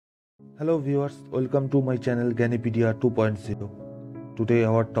Hello viewers, welcome to my channel Gyanipidiya 2.0. Today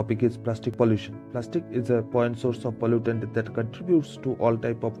our topic is plastic pollution. Plastic is a point source of pollutant that contributes to all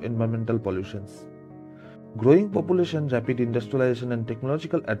type of environmental pollutions. Growing population, rapid industrialization and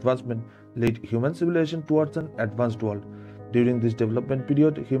technological advancement led human civilization towards an advanced world. During this development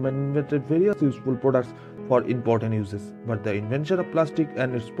period, human invented various useful products for important uses, but the invention of plastic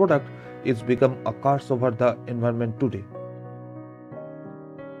and its product is become a curse over the environment today.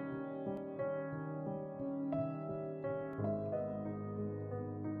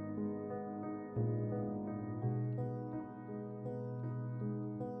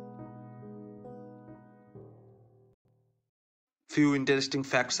 Few interesting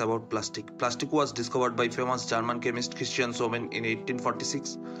facts about plastic. Plastic was discovered by famous German chemist Christian Somen in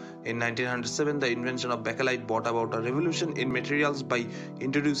 1846. In 1907, the invention of bakelite brought about a revolution in materials by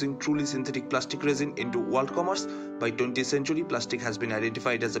introducing truly synthetic plastic resin into world commerce. By 20th century, plastic has been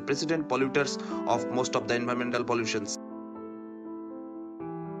identified as the president polluters of most of the environmental pollutions.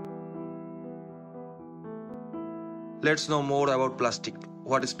 Let's know more about plastic.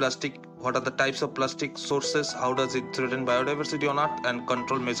 What is plastic? What are the types of plastic sources? How does it threaten biodiversity on Earth and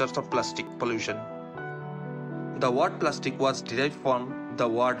control measures of plastic pollution? The word plastic was derived from the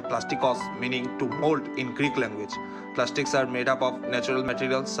word plastikos, meaning to mold in Greek language. Plastics are made up of natural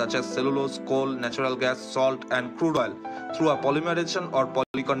materials such as cellulose, coal, natural gas, salt and crude oil through a polymerization or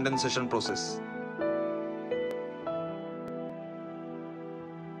polycondensation process.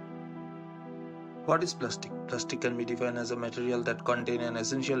 What is plastic? Plastic can be defined as a material that contains an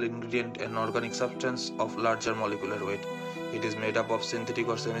essential ingredient and organic substance of larger molecular weight. It is made up of synthetic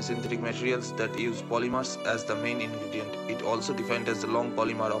or semi-synthetic materials that use polymers as the main ingredient. It also defined as the long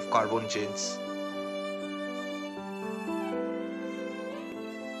polymer of carbon chains.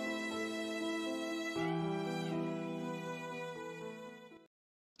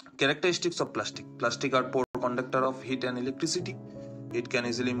 Characteristics of plastic. Plastic are poor conductor of heat and electricity. It can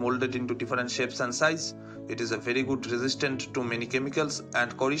easily molded into different shapes and size. It is a very good resistant to many chemicals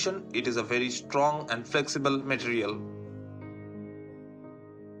and corrosion. It is a very strong and flexible material.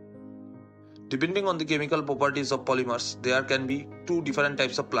 Depending on the chemical properties of polymers, there can be two different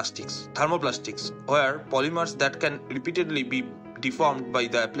types of plastics. Thermoplastics, where polymers that can repeatedly be deformed by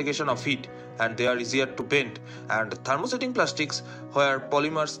the application of heat and they are easier to bend, and thermosetting plastics, where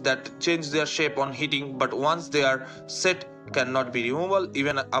polymers that change their shape on heating but once they are set cannot be removable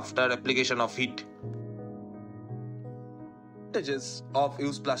even after application of heat. Advantages of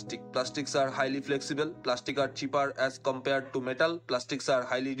used plastic. Plastics are highly flexible. Plastic are cheaper as compared to metal. Plastics are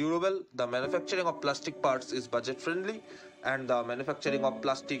highly durable. The manufacturing of plastic parts is budget friendly and the manufacturing of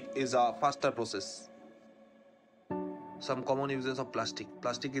plastic is a faster process. Some common uses of plastic.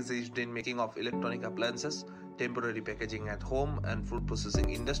 Plastic is used in making of electronic appliances, temporary packaging at home and food processing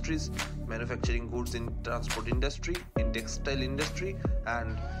industries, manufacturing goods in transport industry, in textile industry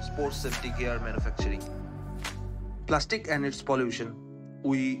and sports safety gear manufacturing. Plastic and its pollution.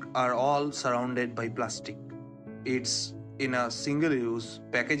 We are all surrounded by plastic. It's in a single use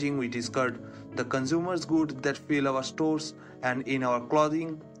packaging we discard, the consumer's goods that fill our stores and in our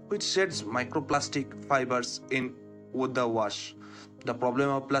clothing which sheds microplastic fibers in with the wash. The problem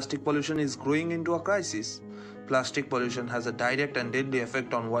of plastic pollution is growing into a crisis. Plastic pollution has a direct and deadly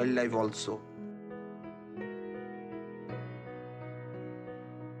effect on wildlife also.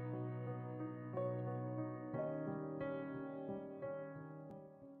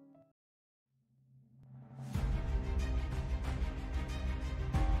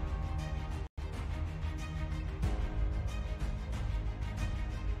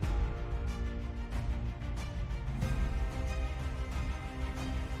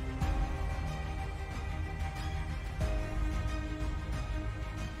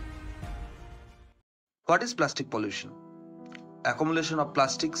 What is plastic pollution? Accumulation of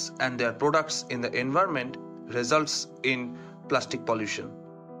plastics and their products in the environment results in plastic pollution,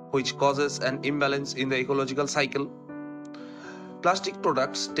 which causes an imbalance in the ecological cycle. Plastic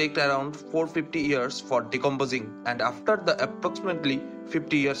products take around 450 years for decomposing and after the approximately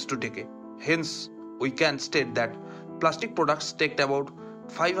 50 years to decay. Hence, we can state that plastic products take about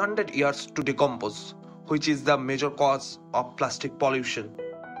 500 years to decompose, which is the major cause of plastic pollution.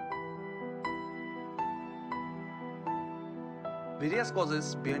 Various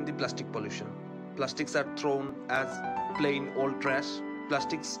causes behind the plastic pollution. Plastics are thrown as plain old trash.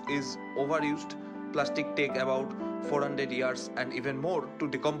 Plastics is overused. Plastic take about 400 years and even more to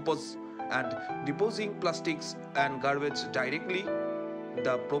decompose, and deposing plastics and garbage directly.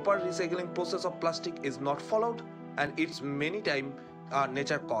 The proper recycling process of plastic is not followed and it's many times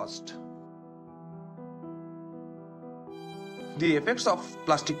nature caused. The effects of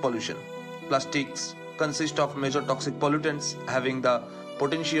plastic pollution. Plastics consist of major toxic pollutants having the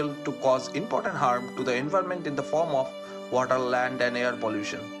potential to cause important harm to the environment in the form of water, land, and air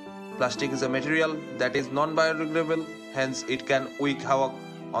pollution. Plastic is a material that is non-biodegradable, hence it can wreak havoc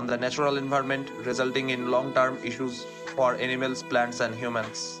on the natural environment, resulting in long-term issues for animals, plants, and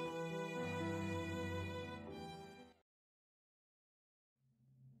humans.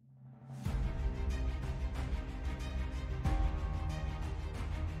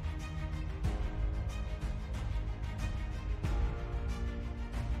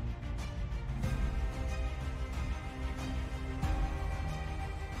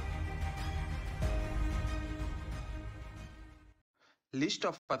 List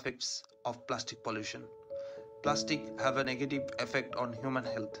of effects of plastic pollution. Plastic have a negative effect on human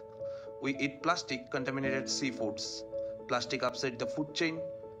health. We eat plastic contaminated seafoods. Plastic upset the food chain,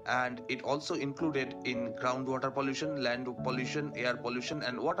 and it also included in groundwater pollution, land pollution, air pollution,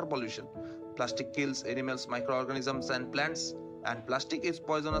 and water pollution. Plastic kills animals, microorganisms, and plants, and plastic is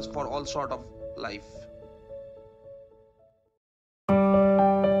poisonous for all sort of life.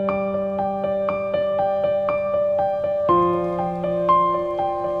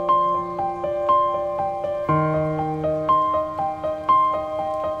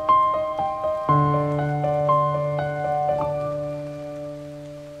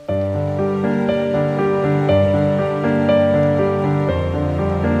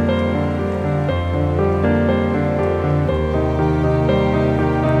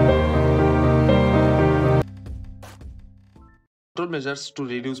 Control measures to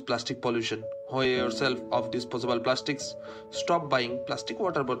reduce plastic pollution. Aware yourself of disposable plastics. Stop buying plastic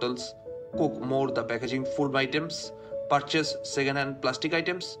water bottles. Cook more the packaging food items. Purchase second-hand plastic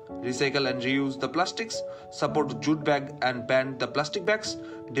items. Recycle and reuse the plastics. Support jute bag and ban the plastic bags.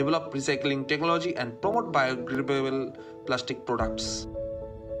 Develop recycling technology and promote biodegradable plastic products.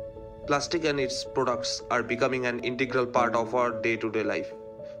 Plastic and its products are becoming an integral part of our day-to-day life,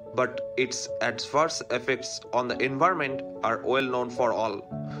 but its adverse effects on the environment are well known for all.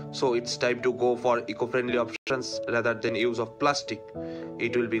 So it's time to go for eco-friendly options rather than use of plastic.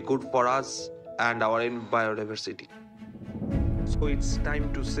 It will be good for us and our biodiversity. So it's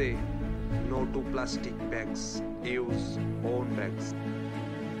time to say no to plastic bags. Use own bags.